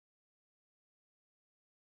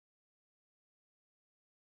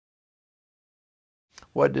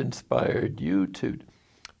what inspired you to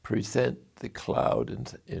present the cloud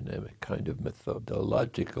in a kind of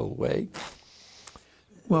methodological way?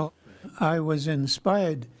 Well, I was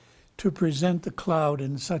inspired to present the cloud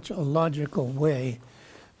in such a logical way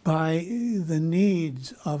by the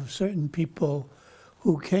needs of certain people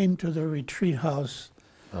who came to the retreat house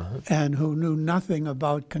and who knew nothing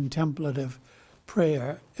about contemplative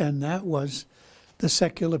prayer, and that was the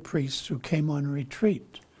secular priests who came on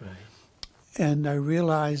retreat. Right. And I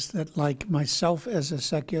realized that, like myself as a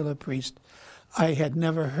secular priest, I had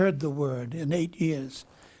never heard the word in 8 years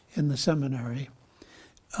in the seminary.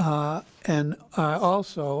 And I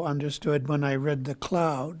also understood when I read the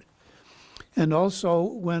cloud, and also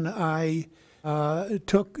when I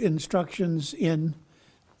took instructions in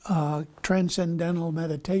transcendental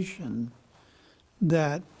meditation,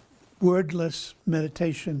 that wordless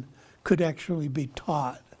meditation could actually be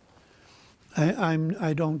taught.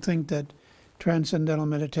 I don't think that transcendental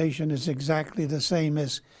meditation is exactly the same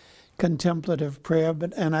as contemplative prayer,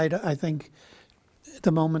 and I think at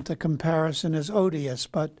the moment the comparison is odious,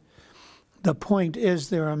 but the point is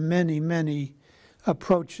there are many, many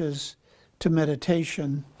approaches to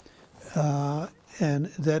meditation and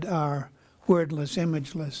that are wordless,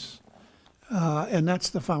 imageless, and that's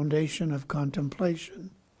the foundation of contemplation.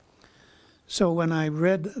 So when I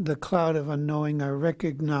read The Cloud of Unknowing, I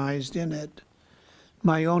recognized in it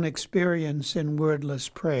my own experience in wordless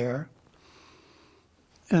prayer,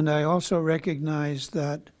 and I also recognized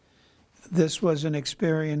that this was an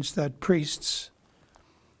experience that priests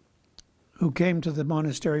who came to the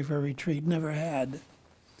monastery for retreat never had.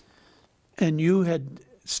 And you had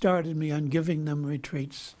started me on giving them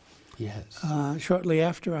retreats. Yes. Shortly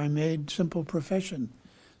after I made simple profession.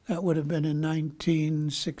 That would have been in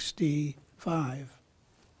 1965.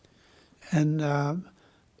 And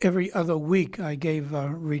every other week I gave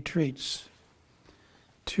retreats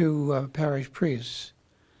to parish priests.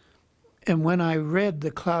 And when I read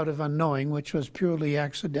The Cloud of Unknowing, which was purely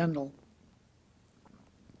accidental,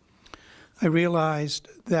 I realized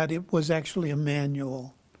that it was actually a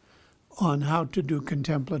manual on how to do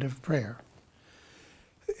contemplative prayer.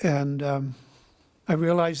 And I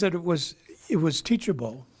realized that it was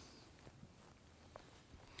teachable.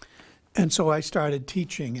 And so I started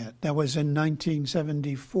teaching it. That was in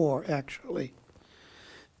 1974, actually.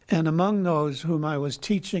 And among those whom I was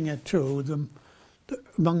teaching it to,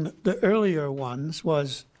 among the earlier ones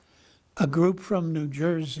was a group from New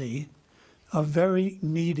Jersey of very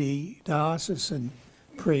needy diocesan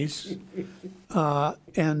priests.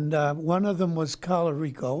 And one of them was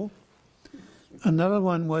Arico. Another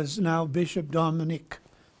one was now Bishop Dominic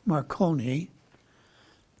Marconi.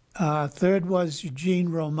 Third was Eugene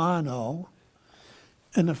Romano.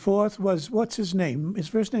 And the fourth was, what's his name? His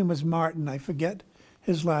first name was Martin. I forget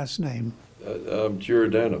his last name.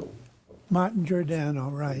 Giordano. Martin Giordano,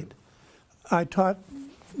 right. I taught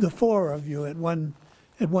the four of you at one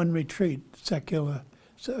retreat, secular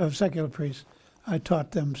priests. I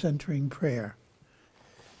taught them centering prayer.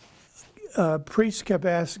 Priests kept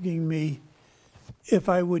asking me if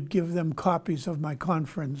I would give them copies of my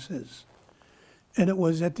conferences. And it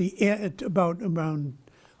was at the end, around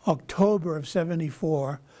October of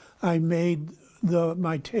 '74, I made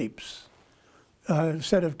my tapes, a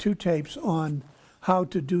set of 2 tapes on how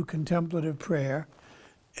to do contemplative prayer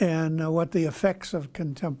and what the effects of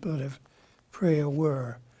contemplative prayer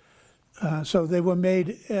were. So they were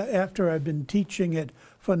made after I'd been teaching it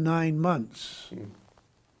for 9 months.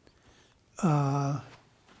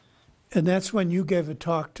 And that's when you gave a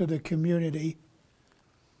talk to the community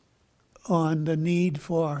on the need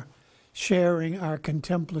for sharing our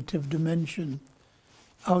contemplative dimension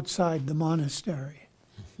outside the monastery.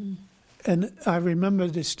 Mm-hmm. And I remember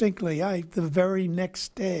distinctly, the very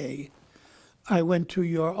next day, I went to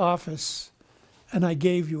your office and I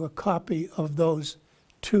gave you a copy of those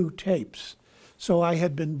 2 tapes. So I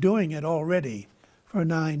had been doing it already for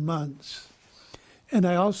 9 months. And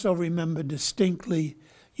I also remember distinctly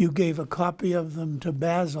you gave a copy of them to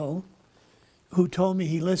Basil, who told me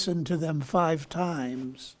he listened to them 5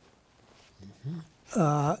 times.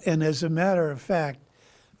 Mm-hmm. And as a matter of fact,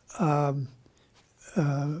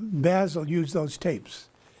 Basil used those tapes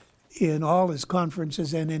in all his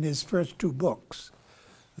conferences and in his first 2 books.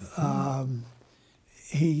 Mm-hmm.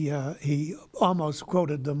 He almost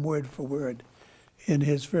quoted them word for word in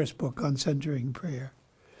his first book on centering prayer.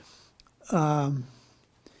 And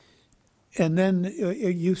then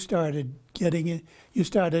you started getting it. You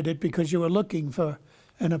started it because you were looking for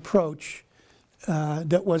an approach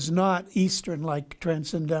that was not Eastern, like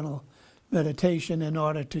transcendental meditation, in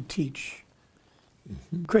order to teach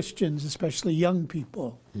Christians, especially young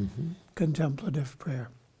people, contemplative prayer.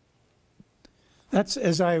 That's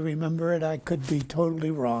as I remember it. I could be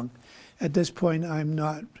totally wrong. At this point, I'm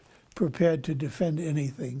not prepared to defend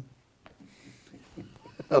anything.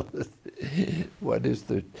 What is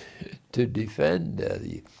there to defend?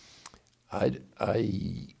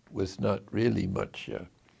 I was not really much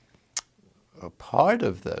a part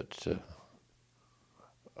of that,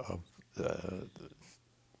 of the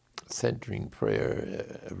centering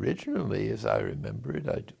prayer originally, as I remember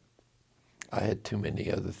it. I had too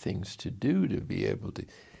many other things to do to be able to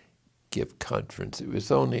give conference. It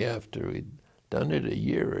was only after we'd done it a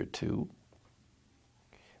year or two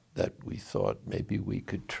that we thought maybe we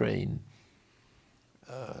could train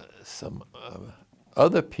some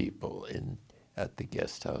other people at the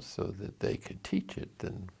guest house so that they could teach it,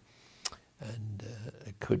 and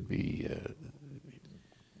it could be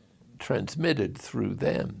transmitted through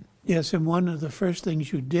them. Yes, and one of the first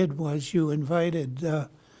things you did was you invited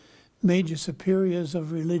major superiors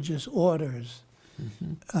of religious orders.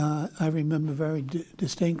 Mm-hmm. I remember very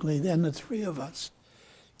distinctly, and the three of us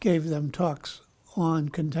gave them talks on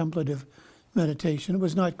contemplative meditation. It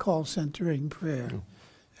was not called centering prayer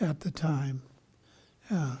at the time.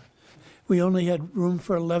 We only had room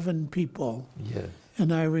for 11 people. Yes.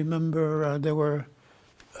 And I remember there were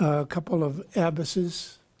a couple of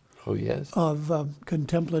abbesses of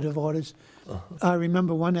contemplative orders. I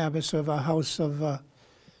remember one abbess of a house of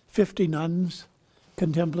 50 nuns,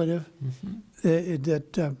 contemplative,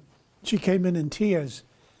 that she came in tears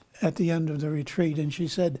at the end of the retreat, and she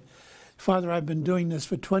said, "Father, I've been doing this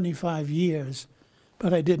for 25 years,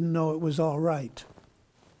 but I didn't know it was all right."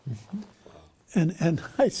 And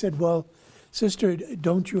I said, "Well, sister,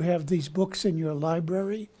 don't you have these books in your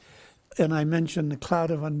library?" And I mentioned The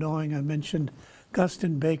Cloud of Unknowing. I mentioned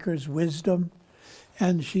Augustine Baker's Wisdom.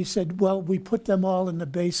 And she said, "Well, we put them all in the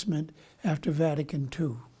basement after Vatican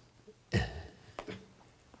II."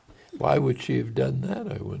 Why would she have done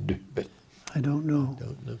that, I wonder? But I don't know. I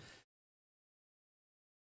don't know.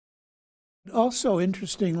 Also,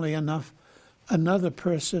 interestingly enough, another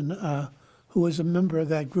person who was a member of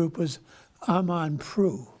that group was Armand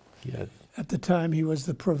Prue. Yes. At the time, he was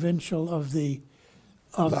the provincial of the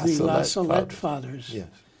La Salette Fathers. Yes.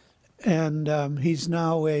 And he's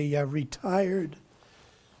now a retired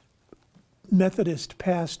Methodist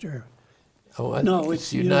pastor. Oh, no,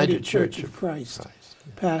 it's United Church of Christ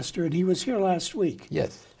pastor, and he was here last week.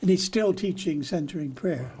 Yes. And he's still teaching centering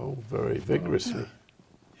prayer. Oh, very vigorously.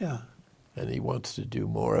 Yeah. And he wants to do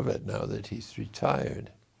more of it now that he's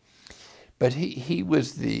retired. But he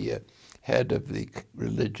was the head of the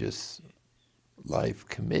religious life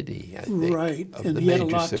committee, I think, right, of and the he had a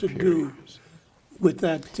major lot superiors. to do with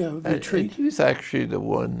that retreat. And he was actually the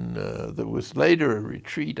one, there was later a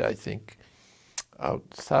retreat, I think,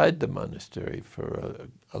 outside the monastery for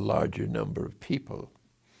a larger number of people.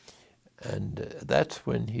 And that's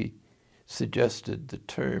when he suggested the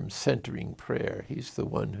term centering prayer. He's the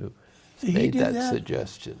one who made that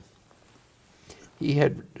suggestion. He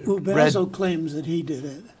had Basil claims that he did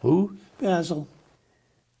it. Who? Basil.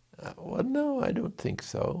 Well, no, I don't think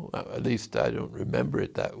so. At least I don't remember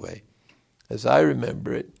it that way. As I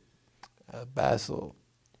remember it, Basil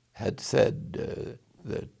had said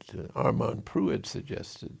that Armand Prue had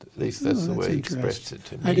suggested. At least that's the way he expressed it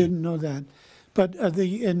to me. I didn't know that. But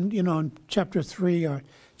in chapter 3 or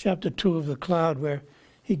chapter 2 of The Cloud, where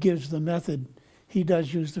he gives the method, he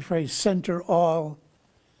does use the phrase, center all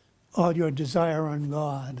your desire on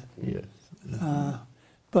God. Yes.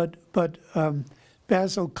 But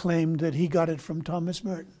Basil claimed that he got it from Thomas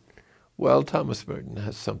Merton. Well, Thomas Merton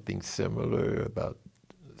has something similar about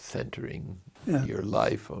centering your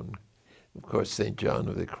life on. Of course, St. John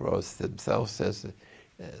of the Cross himself says that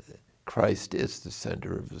Christ is the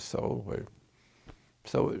center of the soul.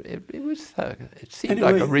 So it seemed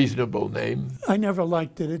anyway, like a reasonable name. I never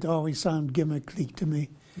liked it. It always sounded gimmicky to me.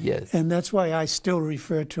 Yes. And that's why I still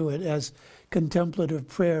refer to it as contemplative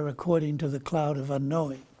prayer according to the Cloud of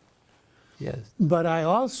Unknowing. Yes. But I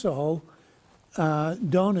also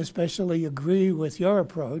don't especially agree with your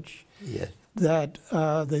approach. Yes. That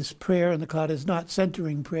this prayer in the cloud is not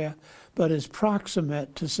centering prayer, but is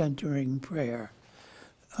proximate to centering prayer.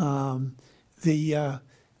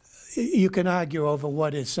 You can argue over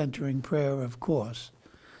what is centering prayer, of course.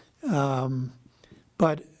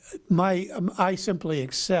 But I simply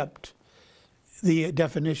accept the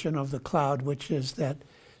definition of the cloud, which is that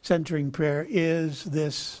centering prayer is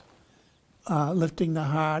this lifting the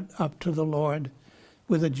heart up to the Lord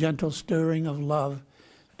with a gentle stirring of love,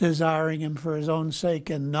 desiring him for his own sake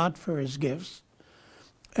and not for his gifts.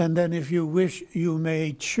 And then if you wish, you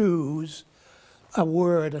may choose a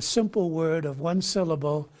word, a simple word of one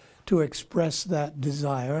syllable, to express that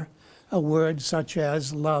desire, a word such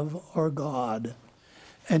as love or God,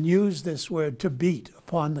 and use this word to beat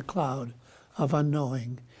upon the cloud of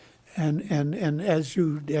unknowing. And as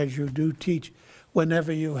you do teach,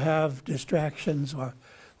 whenever you have distractions or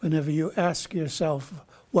whenever you ask yourself,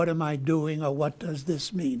 what am I doing or what does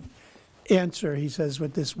this mean? Answer, he says,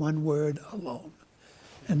 with this one word alone.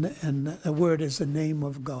 And the word is the name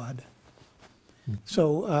of God.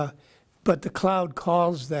 So, but the cloud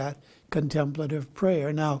calls that contemplative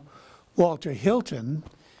prayer. Now, Walter Hilton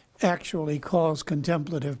actually calls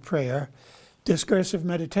contemplative prayer discursive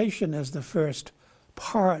meditation as the first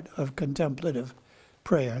part of contemplative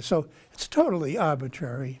prayer. So it's totally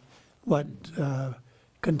arbitrary what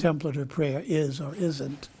contemplative prayer is or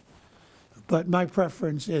isn't. But my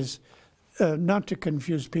preference is not to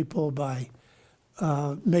confuse people by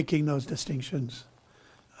making those distinctions.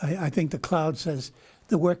 I think the cloud says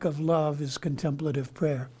the work of love is contemplative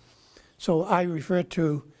prayer. So I refer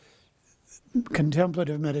to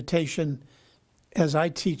contemplative meditation as I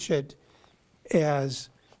teach it as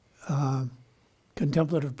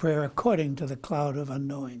contemplative prayer according to the cloud of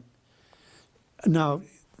unknowing. Now,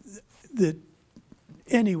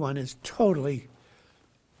 anyone is totally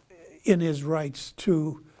in his rights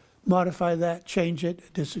to modify that, change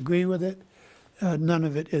it, disagree with it. None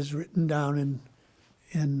of it is written down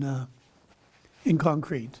in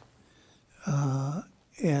concrete.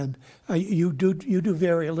 And you do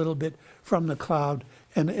vary a little bit from the cloud,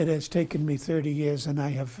 and it has taken me 30 years, and I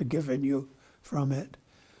have forgiven you from it.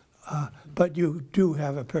 But you do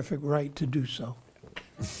have a perfect right to do so.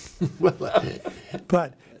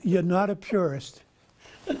 But you're not a purist.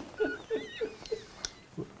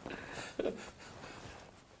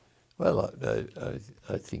 Well,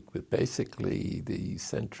 I think with basically the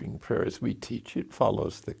centering prayers we teach, it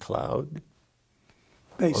follows the cloud.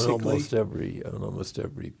 Basically. On almost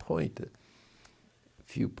every point. A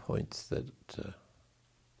few points that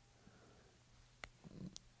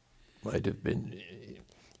might have been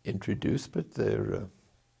introduced, but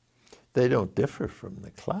they don't differ from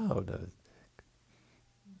the cloud.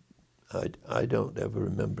 I don't ever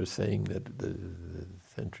remember saying that the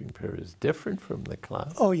centering prayer is different from the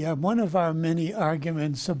cloud. Oh yeah, one of our many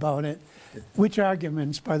arguments about it, which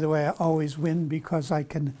arguments, by the way, I always win because I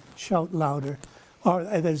can shout louder, or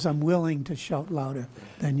as I'm willing to shout louder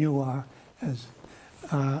than you are.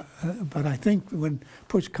 But I think when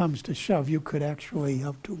push comes to shove, you could actually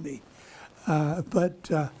help to me.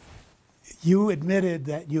 But you admitted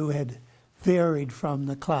that you had varied from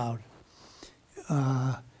the cloud,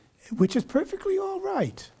 which is perfectly all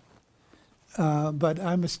right. But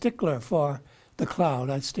I'm a stickler for the cloud.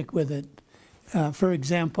 I stick with it. For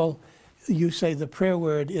example, you say the prayer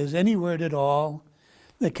word is any word at all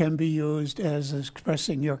that can be used as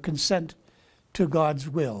expressing your consent to God's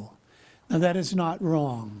will. Now that is not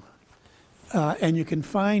wrong. And you can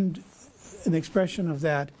find an expression of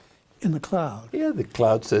that in the cloud. Yeah, the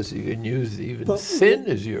cloud says you can use even sin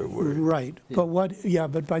as your word. Right.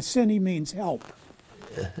 But by sin he means help.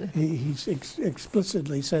 He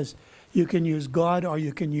explicitly says you can use God or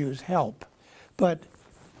you can use help. But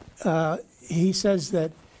he says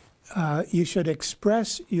that you should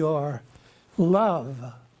express your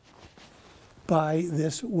love by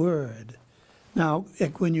this word. Now,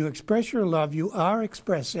 when you express your love, you are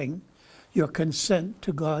expressing your consent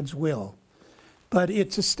to God's will. But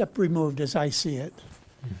it's a step removed as I see it.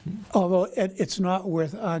 Mm-hmm. Although it's not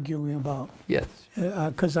worth arguing about. Yes.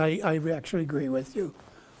 Because I actually agree with you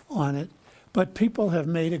on it. But people have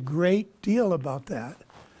made a great deal about that,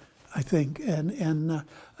 I think. And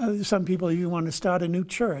some people even want to start a new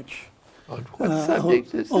church. On what subject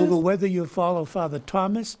is this? Over whether you follow Father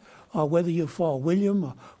Thomas, or whether you follow William,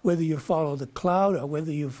 or whether you follow the cloud, or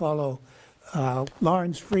whether you follow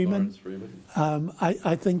Lawrence Freeman.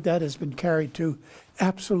 I think that has been carried to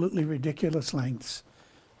absolutely ridiculous lengths.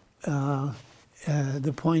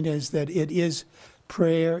 The point is that it is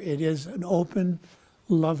prayer, it is an open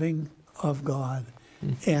loving of God.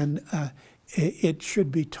 And it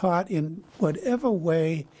should be taught in whatever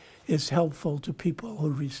way is helpful to people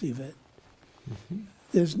who receive it.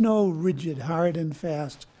 There's no rigid, hard and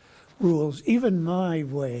fast rules. Even my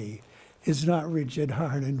way is not rigid,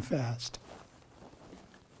 hard and fast.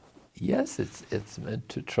 Yes, it's meant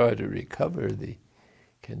to try to recover the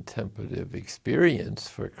contemplative experience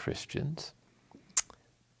for Christians,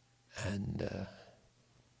 and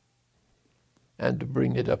to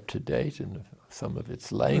bring it up to date in some of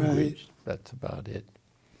its language. Right. That's about it.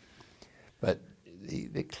 But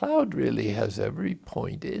the cloud really has every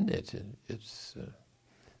point in it.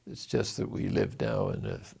 It's just that we live now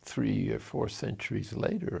in 3 or 4 centuries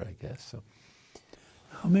later, I guess. So.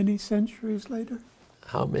 How many centuries later?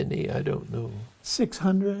 How many? I don't know.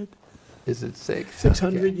 600. Is it 6?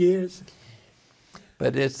 600 Okay. years.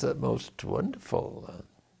 But it's a most wonderful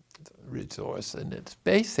resource, and it's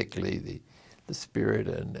basically the spirit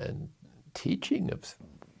and teaching of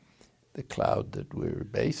the cloud that we're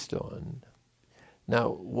based on. Now,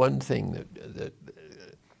 one thing that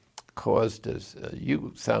caused us,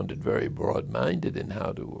 you sounded very broad-minded in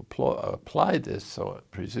how to apply this, so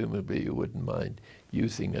presumably you wouldn't mind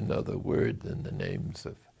using another word than the names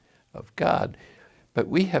of God. But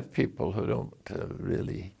we have people who don't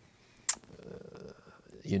really,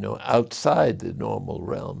 outside the normal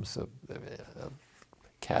realms of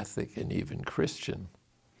Catholic and even Christian,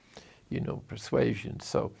 persuasion.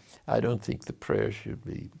 So I don't think the prayer should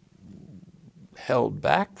be held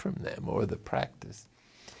back from them, or the practice.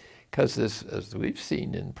 Because as we've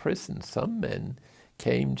seen in prison, some men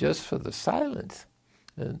came just for the silence,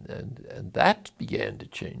 and that began to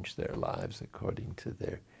change their lives according to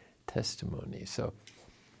their testimony. So,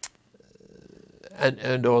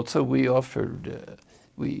 and also we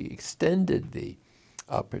extended the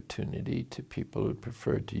opportunity to people who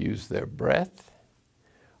preferred to use their breath,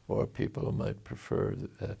 or people who might prefer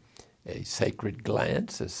a sacred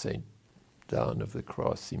glance, as St. John of the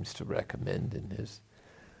Cross seems to recommend in his.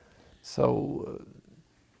 So,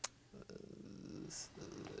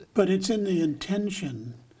 but it's in the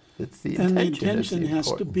intention. It's the and the intention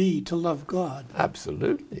has to be to love God.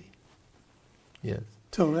 Absolutely. Yes.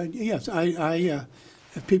 So yes, I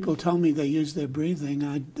if people tell me they use their breathing,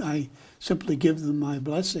 I simply give them my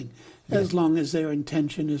blessing, as long as their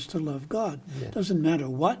intention is to love God. Yes. It doesn't matter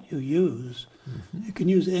what you use. Mm-hmm. You can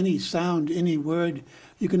use any sound, any word.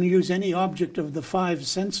 You can use any object of the five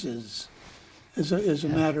senses, as a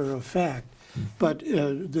matter of fact. Mm-hmm. But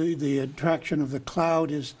the attraction of the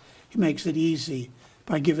cloud he makes it easy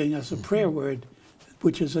by giving us a prayer word,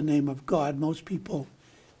 which is the name of God. Most people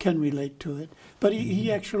can relate to it. But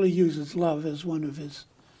he actually uses love as one of his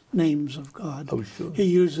names of God. Oh, sure. He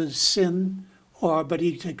uses sin, but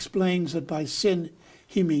he explains that by sin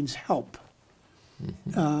he means help.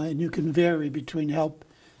 Mm-hmm. And you can vary between help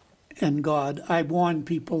and God. I warn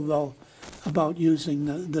people, though, about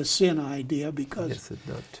using the sin idea, because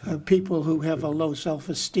people who have a low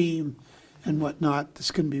self-esteem and whatnot, this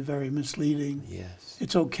can be very misleading. Yes.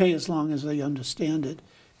 It's okay as long as they understand it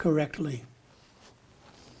correctly.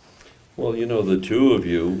 Well, the two of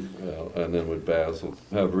you, and then with Basil,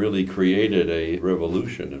 have really created a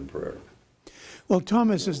revolution in prayer. Well,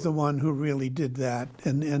 Thomas is the one who really did that,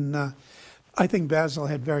 and I think Basil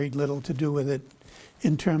had very little to do with it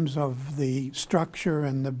in terms of the structure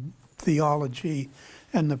and the theology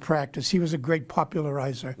and the practice. He was a great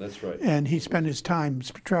popularizer. That's right. And he spent his time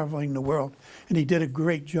traveling the world, and he did a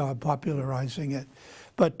great job popularizing it.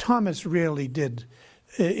 But Thomas really did.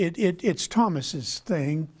 It's Thomas's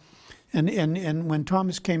thing. And when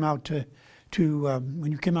Thomas came out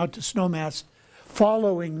when you came out to Snowmass,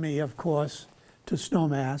 following me, of course, to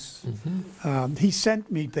Snowmass, he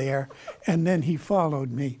sent me there, and then he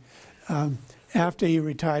followed me after he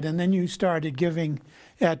retired. And then you started giving,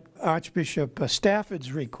 at Archbishop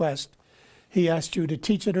Stafford's request, he asked you to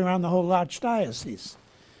teach it around the whole archdiocese.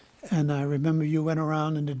 And I remember you went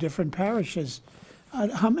around into different parishes.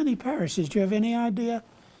 How many parishes? Do you have any idea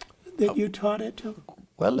that you taught it to?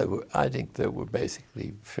 Well, I think there were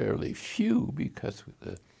basically fairly few, because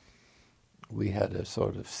we had a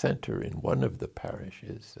sort of center in one of the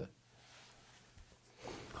parishes.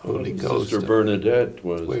 Holy Ghost. Sister Bernadette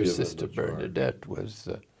was where given Sister the charge. Bernadette was,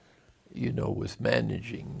 was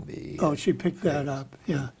managing the. Oh, she picked that up,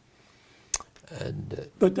 yeah. And.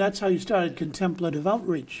 But that's how you started contemplative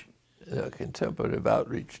outreach. Contemplative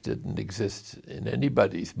outreach didn't exist in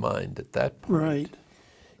anybody's mind at that point. Right.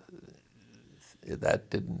 That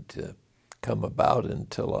didn't come about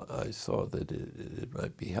until I saw that it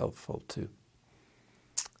might be helpful to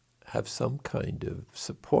have some kind of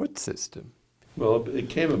support system. Well, it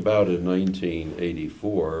came about in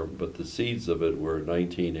 1984, but the seeds of it were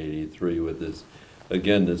 1983 with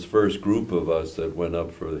this first group of us that went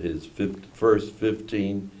up for his first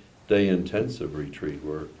 15-day intensive retreat,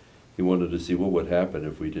 where he wanted to see what would happen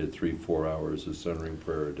if we did 3-4 hours of centering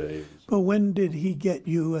prayer a day. But when did he get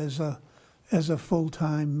you as a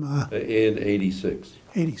full-time? In 86.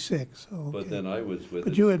 86, okay. But then I was with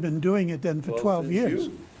But it. you had been doing it then for 12 years.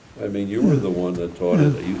 You were the one that taught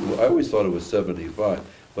it. I always thought it was 75.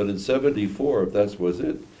 But in 74, if that was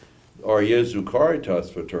it, our Jesu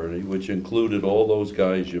Caritas fraternity, which included all those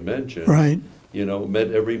guys you mentioned, right,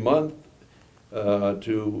 met every month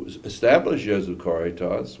to establish Jesu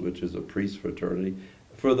Caritas, which is a priest fraternity,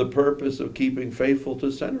 for the purpose of keeping faithful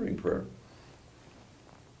to centering prayer.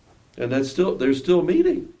 And they're still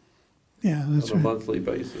meeting Yeah, that's on a right. monthly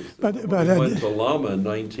basis. But We went to Lama in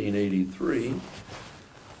 1983.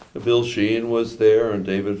 Bill Sheehan was there, and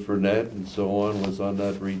David Furnett and so on was on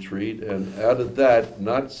that retreat. And out of that,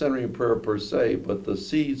 not centering prayer per se, but the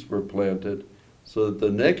seeds were planted so that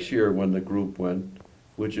the next year when the group went,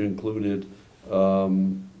 which included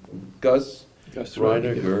Gus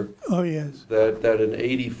Reiniger, Oh, yes. that in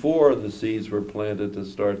 84 the seeds were planted to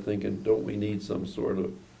start thinking, don't we need some sort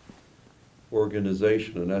of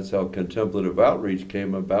organization? And that's how Contemplative Outreach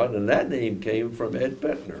came about, and that name came from Ed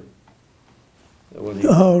Bettner.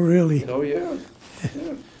 Oh, really? Oh, yeah.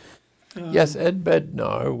 Yes, Ed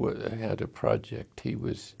Bednar had a project. He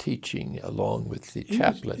was teaching along with the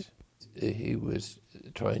chaplain. He was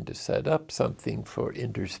trying to set up something for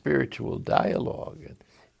interspiritual dialogue.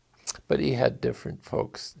 But he had different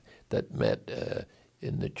folks that met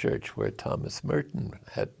in the church where Thomas Merton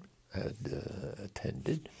had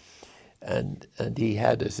attended. And he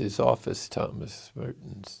had as his office Thomas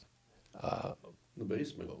Merton's The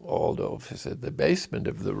basement. old office at the basement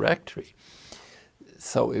of the rectory.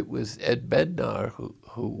 So it was Ed Bednar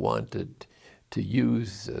who wanted to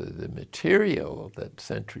use the material that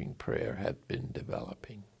centering prayer had been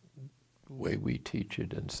developing, the way we teach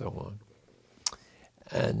it and so on.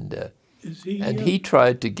 And he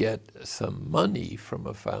tried to get some money from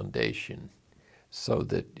a foundation so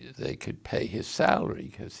that they could pay his salary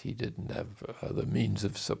because he didn't have other means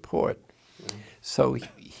of support. So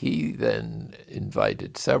he then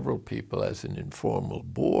invited several people as an informal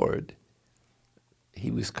board. He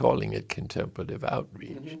was calling it Contemplative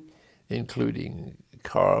Outreach, including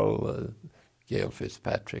Carl, Gail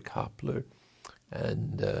Fitzpatrick Hopler,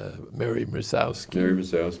 and Mary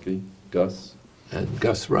Mrzowski. Gus. And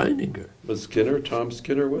Gus Reininger. Was Tom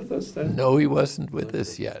Skinner with us then? No, he wasn't with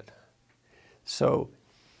us yet. So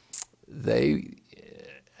they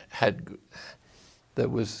there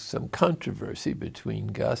was some controversy between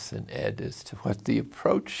Gus and Ed as to what the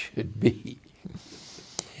approach should be.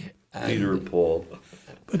 Peter and Paul.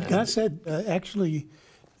 But Gus had actually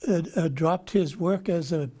dropped his work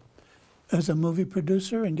as a movie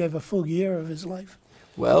producer and gave a full year of his life.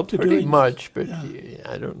 Well, pretty much, but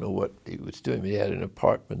I don't know what he was doing. He had an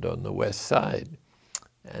apartment on the west side,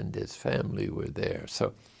 and his family were there.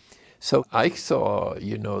 So I saw,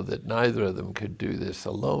 that neither of them could do this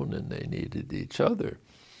alone, and they needed each other.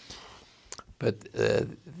 But they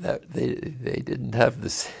didn't have the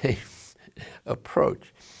same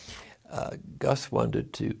approach. Gus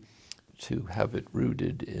wanted to have it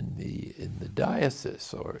rooted in the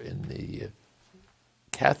diocese or in the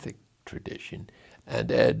Catholic tradition,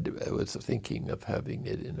 and Ed was thinking of having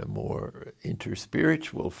it in a more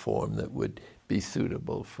interspiritual form that would be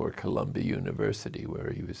suitable for Columbia University,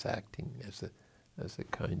 where he was acting as a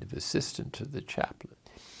kind of assistant to the chaplain.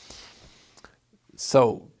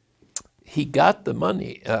 So he got the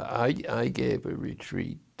money. I gave a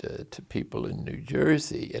retreat to people in New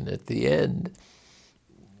Jersey, and at the end,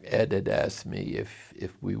 Ed had asked me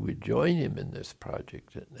if we would join him in this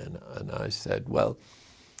project, and I said, well,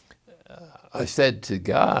 I said to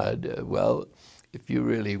God, well, if you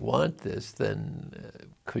really want this, then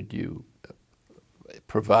could you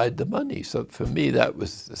provide the money? So for me, that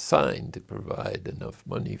was the sign to provide enough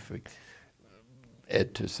money for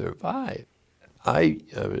Ed to survive. I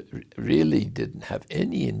really didn't have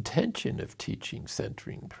any intention of teaching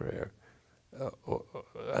centering prayer.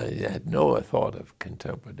 I had no thought of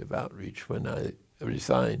contemplative outreach when I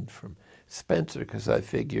resigned from Spencer, because I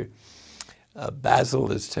figure Basil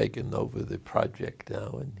has taken over the project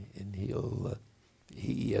now, and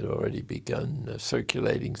he had already begun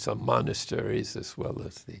circulating some monasteries as well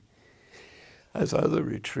as other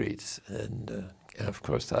retreats. And of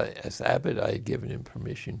course, as abbot, I had given him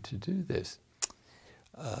permission to do this.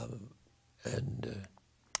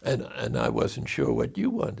 And I wasn't sure what you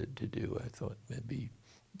wanted to do. I thought maybe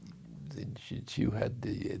since you had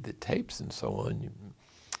the tapes and so on,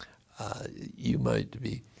 you might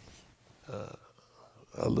be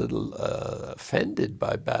a little offended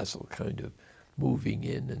by Basil kind of moving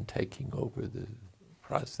in and taking over the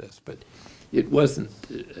process. But it wasn't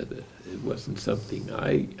something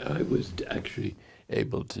I was actually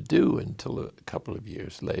able to do until a couple of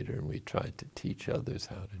years later, and we tried to teach others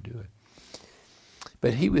how to do it.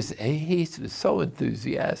 But he was so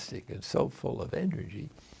enthusiastic and so full of energy,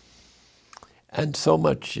 and so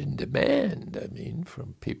much in demand, I mean,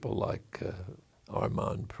 from people like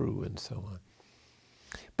Armand Prue and so on.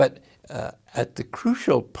 But at the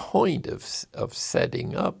crucial point of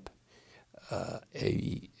setting up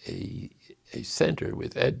a center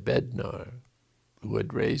with Ed Bednar, who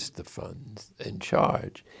had raised the funds, in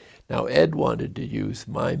charge. Now, Ed wanted to use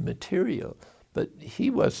my material, but he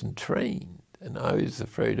wasn't trained, and I was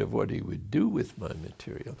afraid of what he would do with my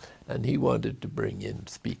material, and he wanted to bring in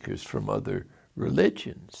speakers from other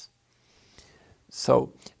religions.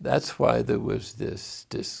 So that's why there was this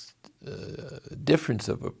difference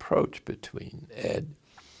of approach between Ed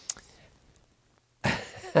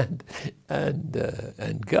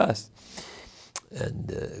and Gus.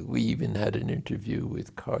 And we even had an interview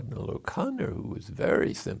with Cardinal O'Connor, who was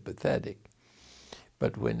very sympathetic.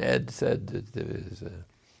 But when Ed said that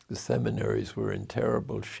the seminaries were in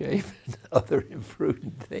terrible shape and other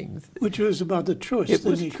imprudent things, which was about the truest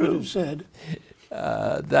thing he could have said,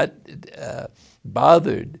 that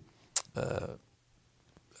bothered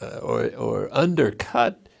or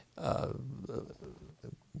undercut. I'm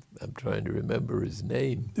trying to remember his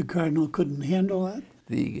name. The cardinal couldn't handle that?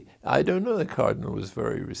 I don't know, the cardinal was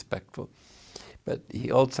very respectful, but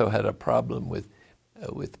he also had a problem with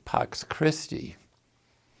Pax Christi,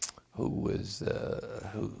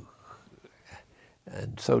 and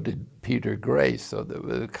so did Peter Grace, so there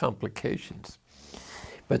were complications.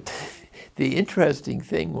 But the interesting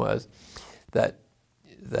thing was that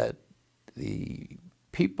the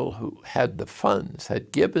people who had the funds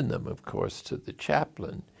had given them, of course, to the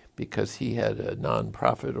chaplain, because he had a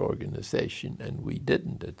non-profit organization and we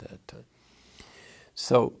didn't at that time.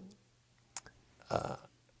 So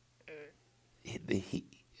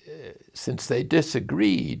since they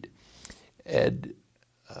disagreed, Ed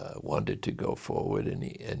wanted to go forward, and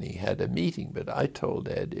he had a meeting. But I told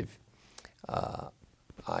Ed, if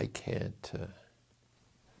I can't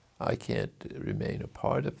remain a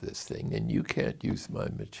part of this thing, and you can't use my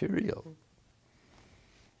material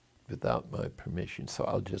without my permission, so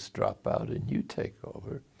I'll just drop out and you take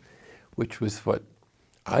over, which was what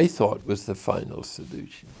I thought was the final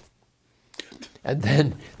solution. And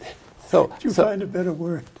then, Did you find a better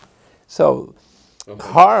word? So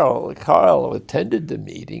Carl attended the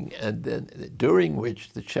meeting, and then during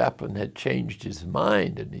which the chaplain had changed his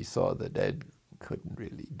mind, and he saw that Ed couldn't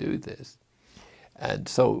really do this. And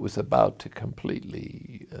so it was about to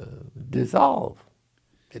completely dissolve.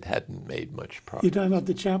 It hadn't made much progress. You're talking about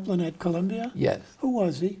the chaplain at Columbia? Yes. Who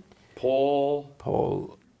was he? Paul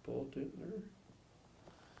Dittner.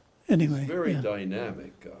 Anyway, Very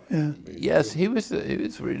dynamic guy. Yeah. Yes, he was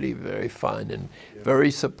really very fine and very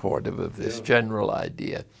supportive of this general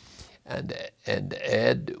idea. And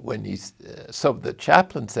Ed, when so the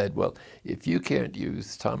chaplain said, well, if you can't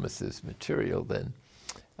use Thomas's material, then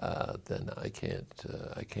I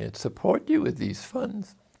can't support you with these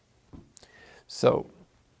funds. So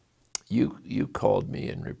you called me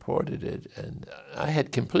and reported it, and I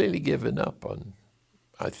had completely given up on.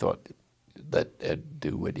 I thought, let Ed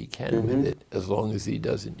do what he can with it, as long as he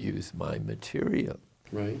doesn't use my material.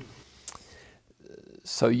 Right.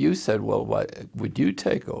 So you said, well, why would you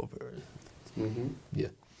take over? Yeah.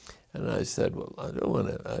 And I said, well, I don't want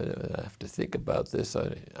to. I have to think about this.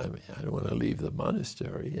 I don't want to leave the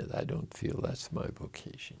monastery, and I don't feel that's my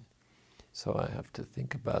vocation. So I have to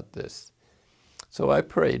think about this. So I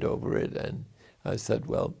prayed over it, and I said,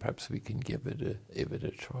 well, perhaps we can give it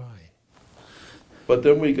a try. But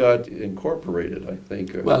then we got incorporated, I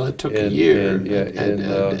think. Well, it took a year.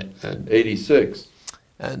 In 86.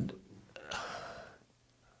 And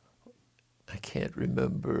I can't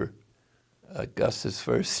remember Gus's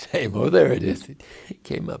first name. Oh, there it is. It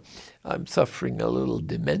came up. I'm suffering a little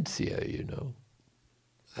dementia, you know.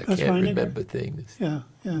 I Gus can't Meninger? remember things. Yeah.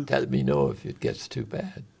 Let me know if it gets too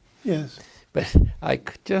bad. Yes. But I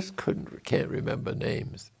just can't remember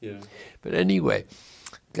names. Yeah. But anyway,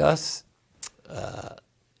 Gus'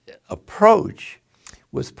 approach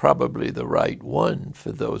was probably the right one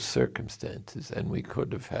for those circumstances, and we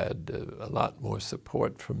could have had a lot more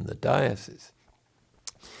support from the diocese.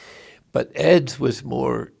 But Ed's was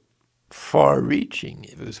more far-reaching.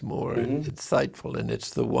 It was more insightful, and it's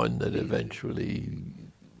the one that eventually,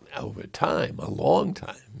 over time, a long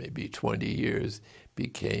time, maybe 20 years,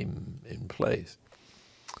 became in place.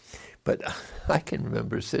 But I can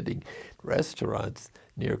remember sitting in restaurants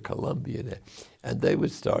near Columbia there, and they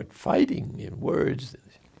would start fighting in words,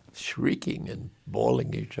 shrieking and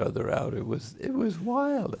bawling each other out. It was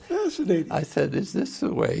wild. Fascinating. I said, is this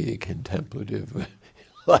the way contemplative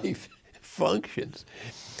life functions?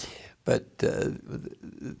 But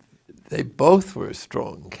they both were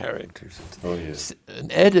strong characters. Oh, yes.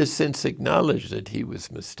 And Ed has since acknowledged that he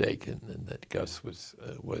was mistaken and that Gus was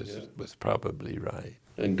probably right.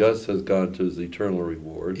 And Gus has gone to his eternal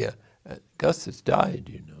reward. Yeah. Gus has died,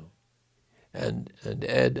 you know. And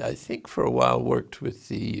Ed, I think for a while, worked with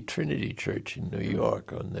the Trinity Church in New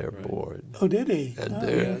York on their board. Oh, did he? And Oh,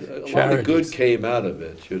 their A lot charities. of good came out of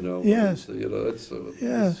it, you know. Yes. You know, it's,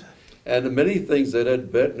 Yes. and many things that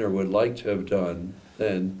Ed Bettner would like to have done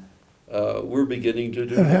then, we're beginning to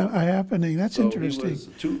do. Happening. That's So interesting.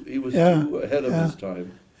 He was Yeah, too ahead of yeah. his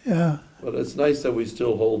time. Yeah. But it's nice that we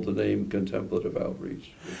still hold the name Contemplative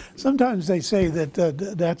Outreach. Sometimes they say that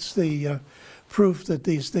that's the proof that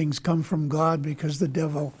these things come from God, because the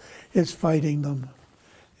devil is fighting them,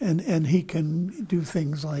 and he can do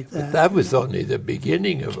things like that. But that was only the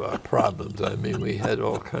beginning of our problems. I mean, we had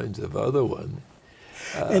all kinds of other ones.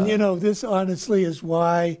 And you know, this honestly is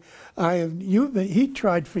why he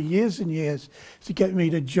tried for years and years to get me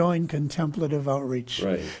to join Contemplative Outreach.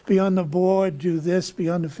 Right. Be on the board, do this, be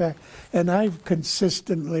on the fact, and I've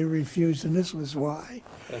consistently refused, and this was why.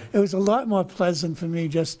 It was a lot more pleasant for me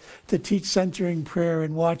just to teach centering prayer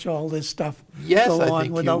and watch all this stuff Yes, go I on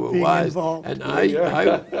think you without were being wise. involved. And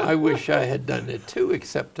I wish I had done it too,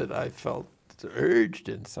 except that I felt urged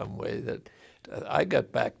in some way that I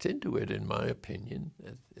got backed into it, in my opinion.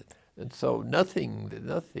 And so nothing that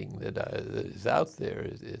is out there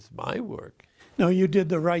is my work. No, you did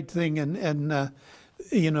the right thing, and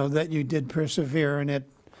you know that you did persevere in it.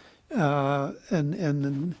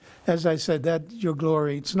 And as I said, that your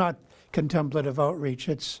glory. It's not Contemplative Outreach.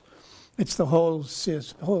 It's the whole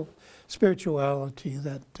spirituality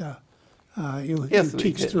that you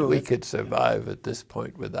teach through we it. could survive at this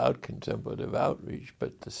point without Contemplative Outreach,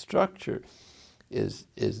 but the structure is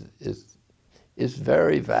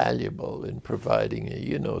very valuable in providing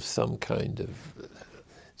some kind of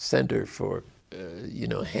center for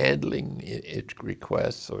handling its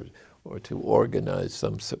requests or to organize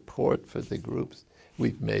some support for the groups.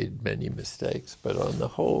 We've made many mistakes, but on the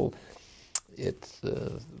whole,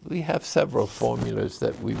 we have several formulas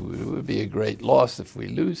that it would be a great loss if we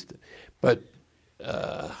lose them. But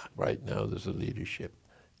right now there's a leadership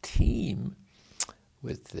team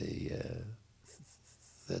with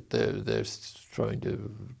that they're trying to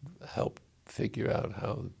help figure out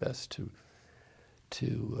how best to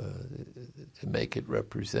make it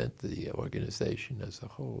represent the organization as a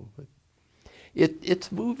whole. But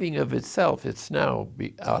it's moving of itself. It's now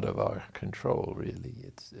out of our control,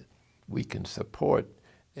 really. We can support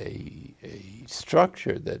a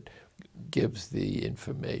structure that gives the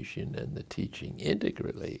information and the teaching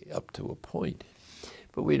integrally up to a point.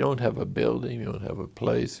 But we don't have a building, we don't have a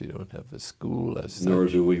place, we don't have a school as such. Nor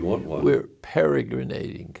do we want one. We're a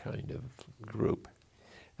peregrinating kind of group.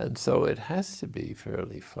 And so it has to be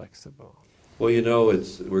fairly flexible. Well,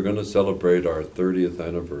 we're going to celebrate our 30th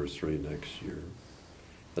anniversary next year.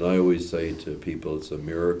 And I always say to people, it's a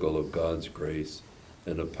miracle of God's grace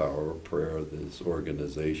and a power of prayer this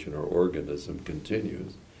organization or organism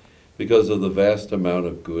continues, because of the vast amount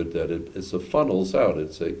of good that it's a funnels out.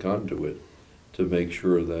 It's a conduit to make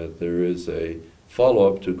sure that there is a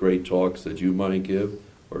follow-up to great talks that you might give,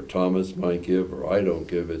 or Thomas might give, or I don't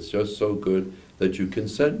give. It's just so good that you can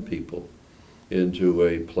send people into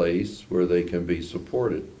a place where they can be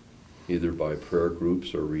supported, either by prayer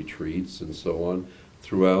groups or retreats and so on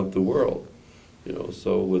throughout the world.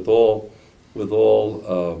 So with all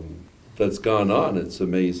that's gone on, it's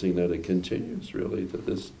amazing that it continues really to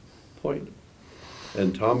this point.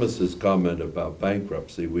 And Thomas's comment about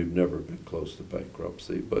bankruptcy, we've never been close to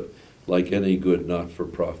bankruptcy, but like any good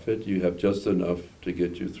not-for-profit, you have just enough to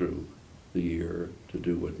get you through the year to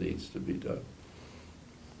do what needs to be done.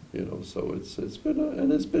 So it's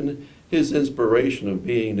been his inspiration of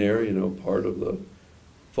being there, part of the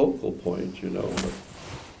focal point,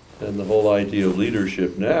 And the whole idea of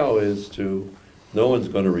leadership now is no one's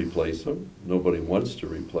going to replace him. Nobody wants to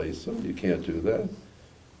replace him. You can't do that.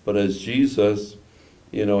 But as Jesus,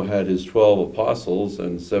 had his 12 apostles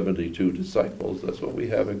and 72 disciples, that's what we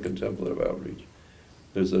have in Contemplative Outreach.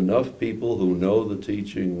 There's enough people who know the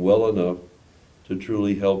teaching well enough to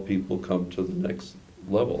truly help people come to the next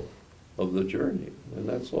level of the journey. And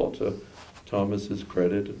that's all to Thomas's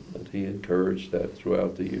credit, that he encouraged that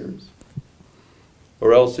throughout the years.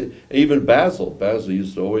 Or else, even Basil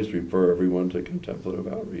used to always refer everyone to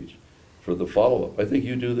Contemplative Outreach for the follow-up. I think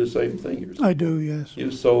you do the same thing yourself. I do, yes.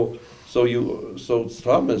 So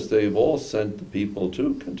Thomas, they've all sent the people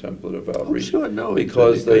to Contemplative Outreach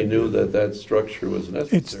because they knew that structure was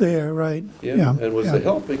necessary. It's there, right? Yeah, and was a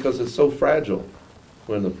help because it's so fragile.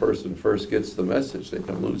 When the person first gets the message, they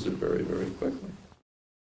can lose it very, very quickly.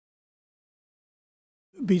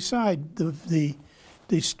 Beside the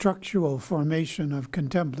structural formation of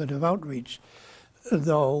Contemplative Outreach,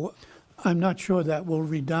 though, I'm not sure that will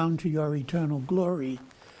redound to your eternal glory.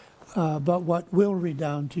 But what will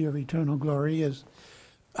redound to your eternal glory is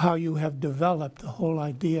how you have developed the whole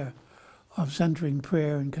idea of centering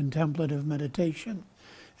prayer and contemplative meditation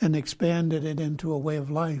and expanded it into a way of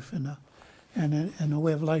life and a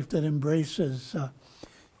way of life that embraces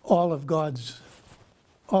all of God's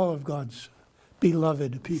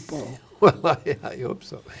beloved people. Well, I hope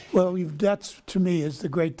so. Well, that's to me is the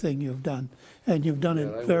great thing you've done, and you've done Yeah,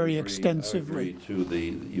 it very extensively. I agree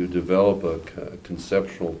too. You develop a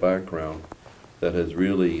conceptual background that has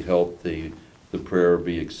really helped the prayer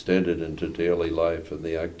be extended into daily life and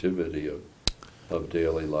the activity of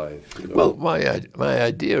daily life. You know? Well, my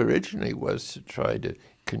idea originally was to try to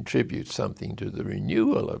contribute something to the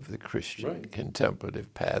renewal of the Christian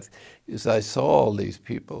contemplative path, because I saw all these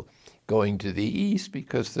people going to the East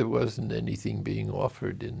because there wasn't anything being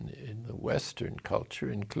offered in the Western culture,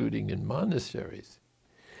 including in monasteries.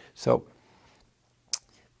 So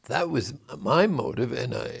that was my motive,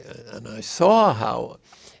 and I saw how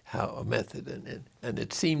a method, and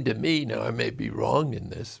it seemed to me, now I may be wrong in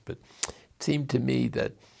this, but it seemed to me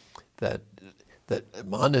that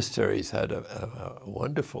monasteries had a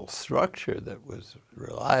wonderful structure that was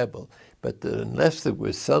reliable, but that unless there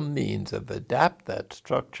was some means of adapt that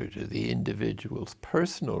structure to the individual's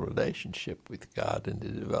personal relationship with God and to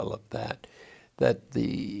develop that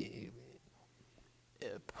the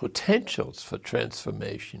potentials for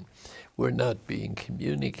transformation were not being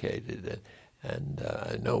communicated. And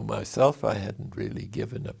I know myself, I hadn't really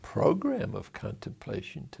given a program of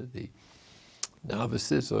contemplation to the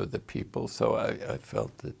novices or the people, so I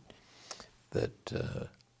felt that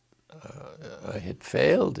I had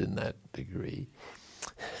failed in that degree,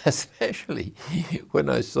 especially when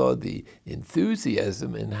I saw the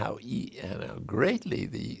enthusiasm and how greatly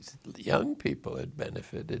these young people had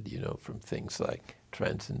benefited, you know, from things like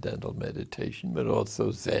transcendental meditation, but also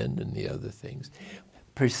Zen and the other things,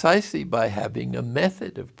 precisely by having a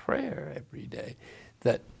method of prayer every day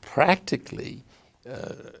that practically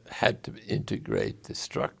had to integrate the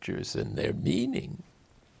structures and their meaning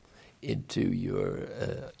into your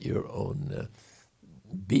own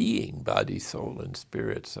being, body, soul, and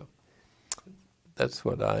spirit. So that's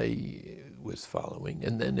what I was following.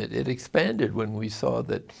 And then it expanded when we saw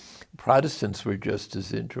that Protestants were just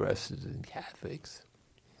as interested in Catholics.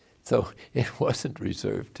 So it wasn't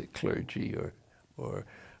reserved to clergy or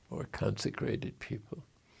consecrated people.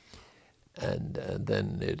 And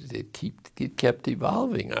then it kept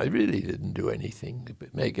evolving. I really didn't do anything to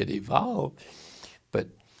make it evolve, but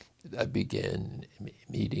I began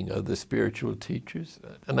meeting other spiritual teachers,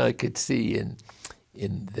 and I could see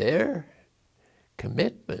in their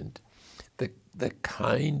commitment the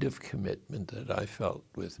kind of commitment that I felt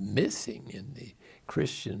was missing in the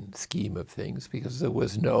Christian scheme of things, because there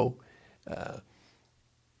was no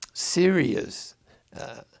serious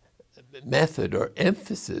method or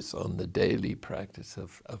emphasis on the daily practice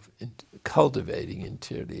of cultivating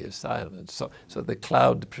interior silence. So the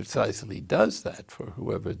cloud precisely does that for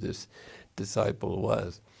whoever this disciple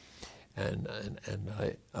was. And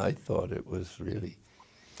I thought it was really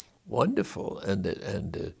wonderful, and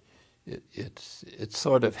it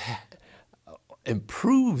sort of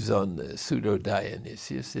improves on the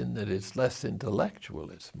pseudo-Dionysius in that it's less intellectual,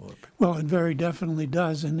 it's more... Well, it very definitely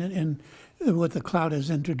does, and what the cloud has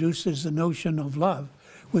introduced is the notion of love,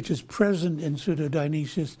 which is present in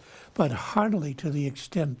pseudo-Dionysius, but hardly to the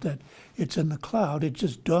extent that it's in the cloud. It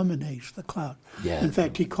just dominates the cloud. Yes. In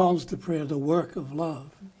fact, he calls the prayer the work of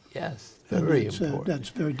love. Yes, very important. That's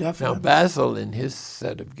very definite. Now, Basil, in his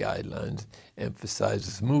set of guidelines,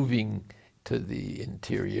 emphasizes moving to the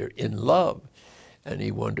interior in love, and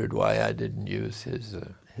he wondered why I didn't use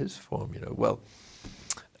his formula. Well,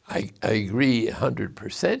 I agree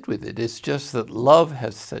 100% with it. It's just that love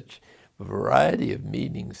has such a variety of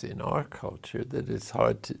meanings in our culture that it's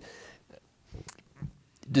hard to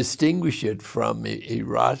distinguish it from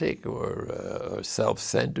erotic or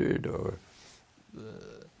self-centered or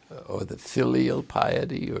the filial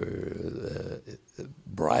piety or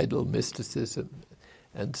bridal mysticism.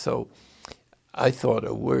 And so I thought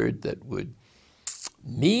a word that would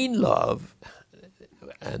mean love,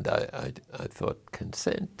 and I thought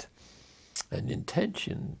consent and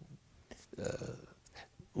intention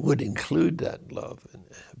would include that love.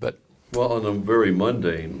 But well, in a very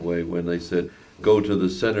mundane way, when they said, go to the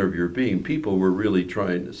center of your being, people were really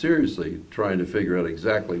seriously trying to figure out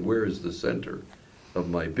exactly where is the center of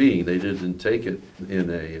my being. They didn't take it in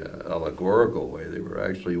a allegorical way. They were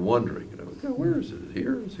actually wondering, where is it?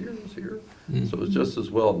 Here, it's here, it's here. Mm-hmm. So it's just as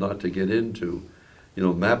well not to get into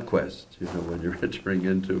MapQuest, when you're entering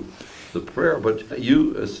into the prayer. But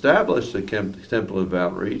you established a contemplative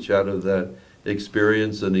outreach out of that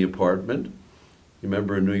experience in the apartment. You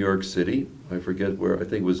remember in New York City, I forget where, I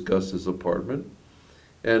think it was Gus's apartment.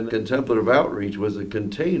 And contemplative outreach was a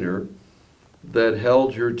container that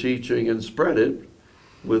held your teaching and spread it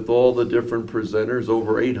with all the different presenters,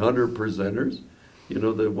 over 800 presenters,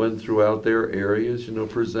 that went throughout their areas,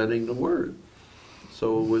 presenting the word.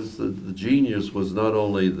 So it was the genius was not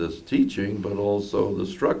only this teaching, but also the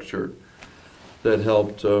structure that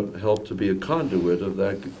helped to be a conduit of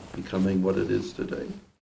that becoming what it is today.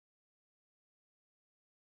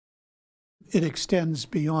 It extends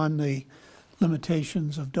beyond the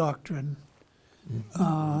limitations of doctrine.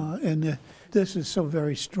 And this is so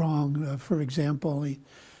very strong. For example,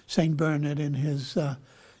 St. Bernard in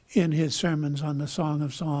his sermons on the Song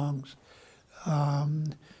of Songs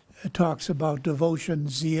talks about devotion,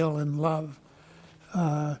 zeal, and love.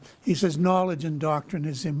 He says knowledge and doctrine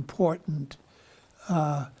is important,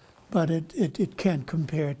 but it can't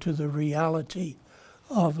compare to the reality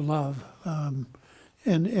of love.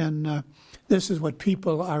 And this is what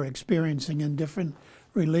people are experiencing in different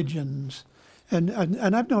religions. And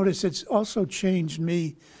I've noticed it's also changed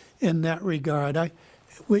me in that regard. As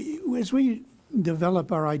we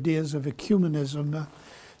develop our ideas of ecumenism,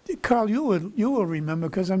 Carl, you will remember,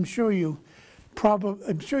 because I'm sure you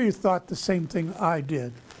thought the same thing I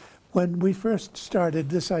did when we first started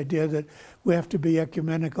this idea that we have to be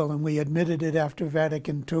ecumenical, and we admitted it after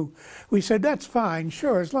Vatican II. We said that's fine,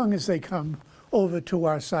 sure, as long as they come over to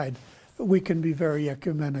our side, we can be very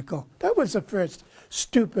ecumenical. That was the first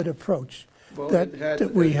stupid approach. Well,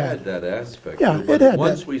 that we had that aspect. Yeah, but it had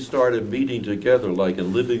once that. we started meeting together, like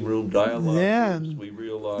in living room dialogue, Then we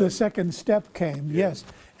realized the second step came, yes,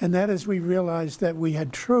 and that is we realized that we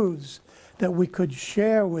had truths that we could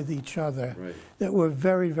share with each other that were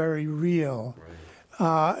very, very real,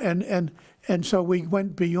 and so we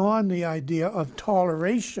went beyond the idea of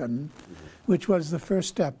toleration, which was the first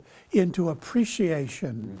step, into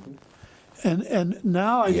appreciation, and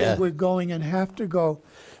now I think we're going and have to go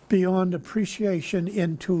beyond appreciation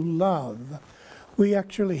into love. We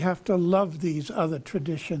actually have to love these other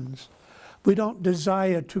traditions. We don't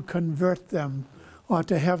desire to convert them or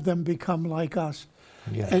to have them become like us.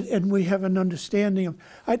 Yes. And we have an understanding of,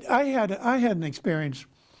 I had an experience,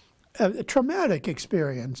 a traumatic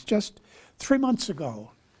experience, just 3 months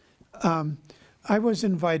ago. I was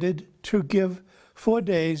invited to give 4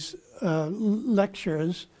 days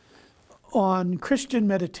lectures on Christian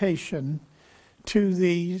meditation to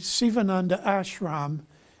the Sivananda ashram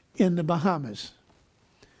in the Bahamas.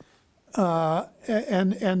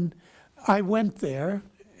 And I went there,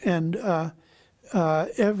 and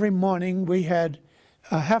every morning we had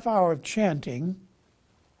a half hour of chanting,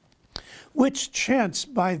 which chants,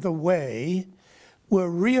 by the way, were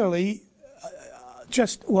really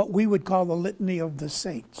just what we would call the litany of the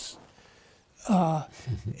saints.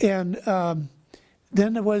 And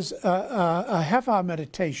then there was a half-hour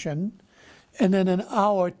meditation, and then an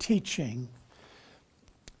hour teaching.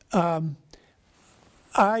 I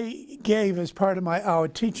gave, as part of my hour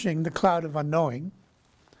teaching, the cloud of unknowing,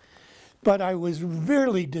 but I was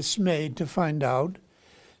really dismayed to find out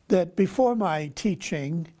that before my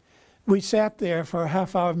teaching, we sat there for a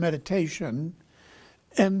half-hour meditation,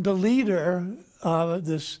 and the leader,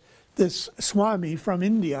 this Swami from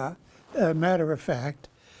India, matter of fact,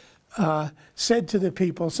 said to the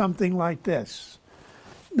people something like this: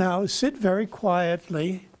 now sit very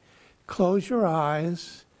quietly, close your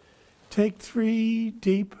eyes, take 3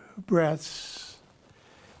 deep breaths,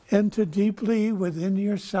 enter deeply within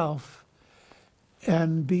yourself,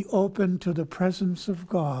 and be open to the presence of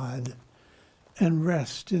God, and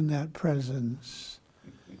rest in that presence.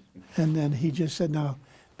 And then he just said, now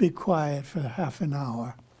be quiet for half an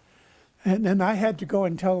hour. And then I had to go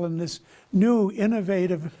and tell them this new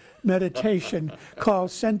innovative meditation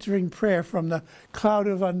called centering prayer from the cloud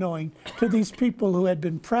of unknowing to these people who had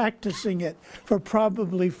been practicing it for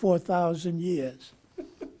probably 4,000 years.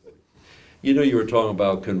 You know, you were talking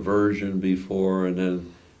about conversion before, and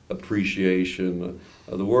then appreciation.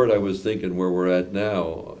 The word I was thinking where we're at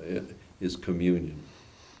now is communion.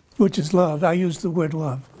 Which is love. I use the word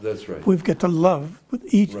love. That's right. We've got to love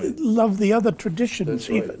each, love the other traditions. That's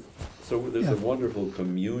right. Even. So there's a wonderful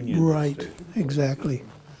communion. Right, exactly.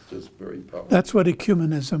 It's just very powerful. That's what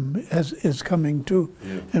ecumenism is coming to,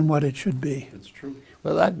 and what it should be. It's true.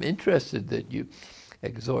 Well, I'm interested that you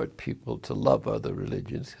exhort people to love other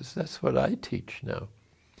religions, because that's what I teach now.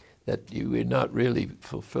 That we're not really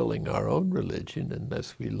fulfilling our own religion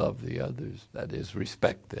unless we love the others. That is,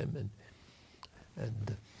 respect them,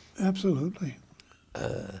 and absolutely.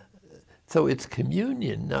 So it's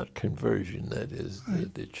communion, not conversion. That is,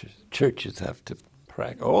 the churches have to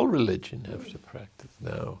practice. All religion have to practice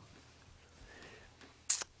now.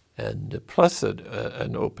 And plus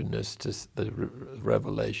an openness to the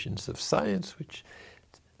revelations of science, which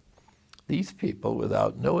these people,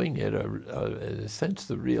 without knowing it, are in a sense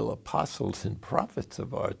the real apostles and prophets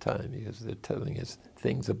of our time, because they're telling us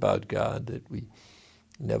things about God that we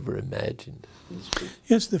never imagined.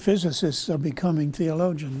 Yes, the physicists are becoming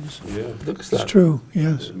theologians. Yeah, Looks It's like true,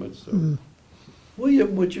 yes. very much so.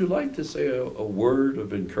 William, would you like to say a word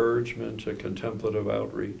of encouragement to contemplative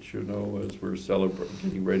outreach, you know, as we're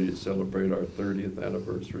getting ready to celebrate our 30th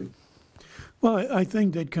anniversary? Well, I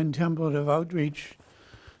think that contemplative outreach,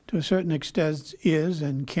 to a certain extent, is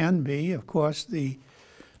and can be, of course, the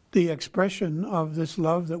expression of this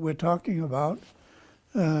love that we're talking about,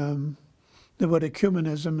 that what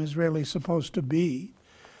ecumenism is really supposed to be,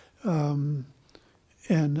 and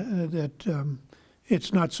that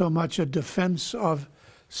it's not so much a defense of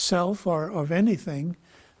self or of anything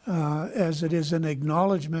as it is an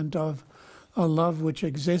acknowledgement of a love which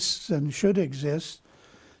exists and should exist.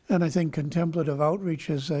 And I think contemplative outreach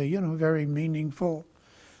is a very meaningful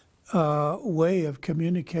way of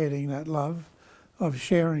communicating that love, of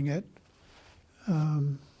sharing it,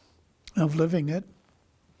 of living it.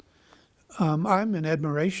 I'm in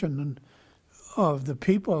admiration of the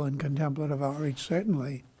people in contemplative outreach,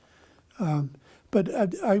 certainly. But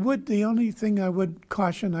the only thing I would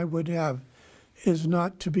caution I would have is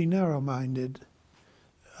not to be narrow-minded.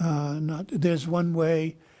 There's one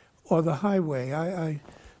way or the highway.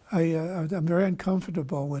 I'm very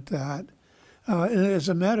uncomfortable with that. And as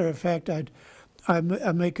a matter of fact, I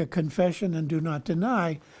make a confession and do not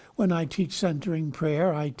deny. When I teach centering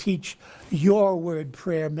prayer, I teach your word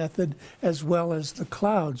prayer method as well as the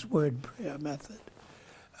cloud's word prayer method.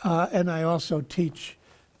 And I also teach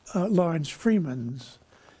Lawrence Freeman's,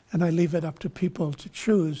 and I leave it up to people to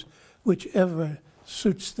choose whichever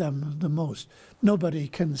suits them the most. Nobody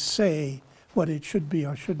can say what it should be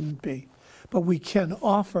or shouldn't be, but we can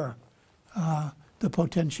offer the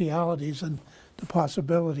potentialities and the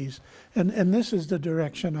possibilities. And this is the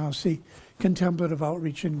direction I'll see contemplative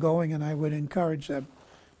outreach in going, and I would encourage them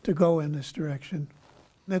to go in this direction.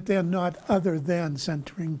 That they're not other than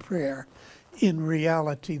centering prayer. In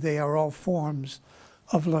reality, they are all forms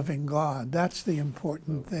of loving God. That's the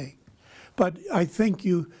important thing. But I think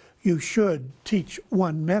you should teach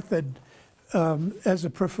one method as a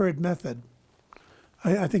preferred method.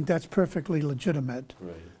 I think that's perfectly legitimate.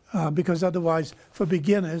 Right. Because otherwise, for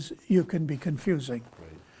beginners, you can be confusing. Right.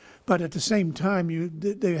 But at the same time,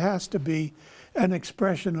 there has to be an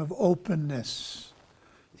expression of openness.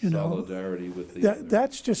 Solidarity with the other.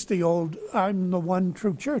 That's just the old, I'm the one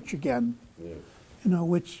true church again. Yeah.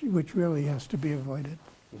 Which really has to be avoided.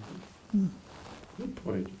 Mm-hmm. Good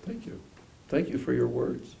point. Thank you. Thank you for your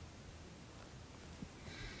words.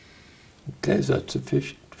 Okay, is that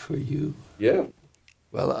sufficient for you? Yeah.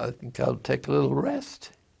 Well, I think I'll take a little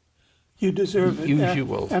rest. You deserve it.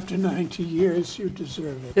 Usual. After 90 years, you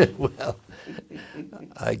deserve it. Well,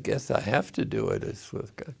 I guess I have to do it. It's a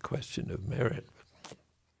question of merit.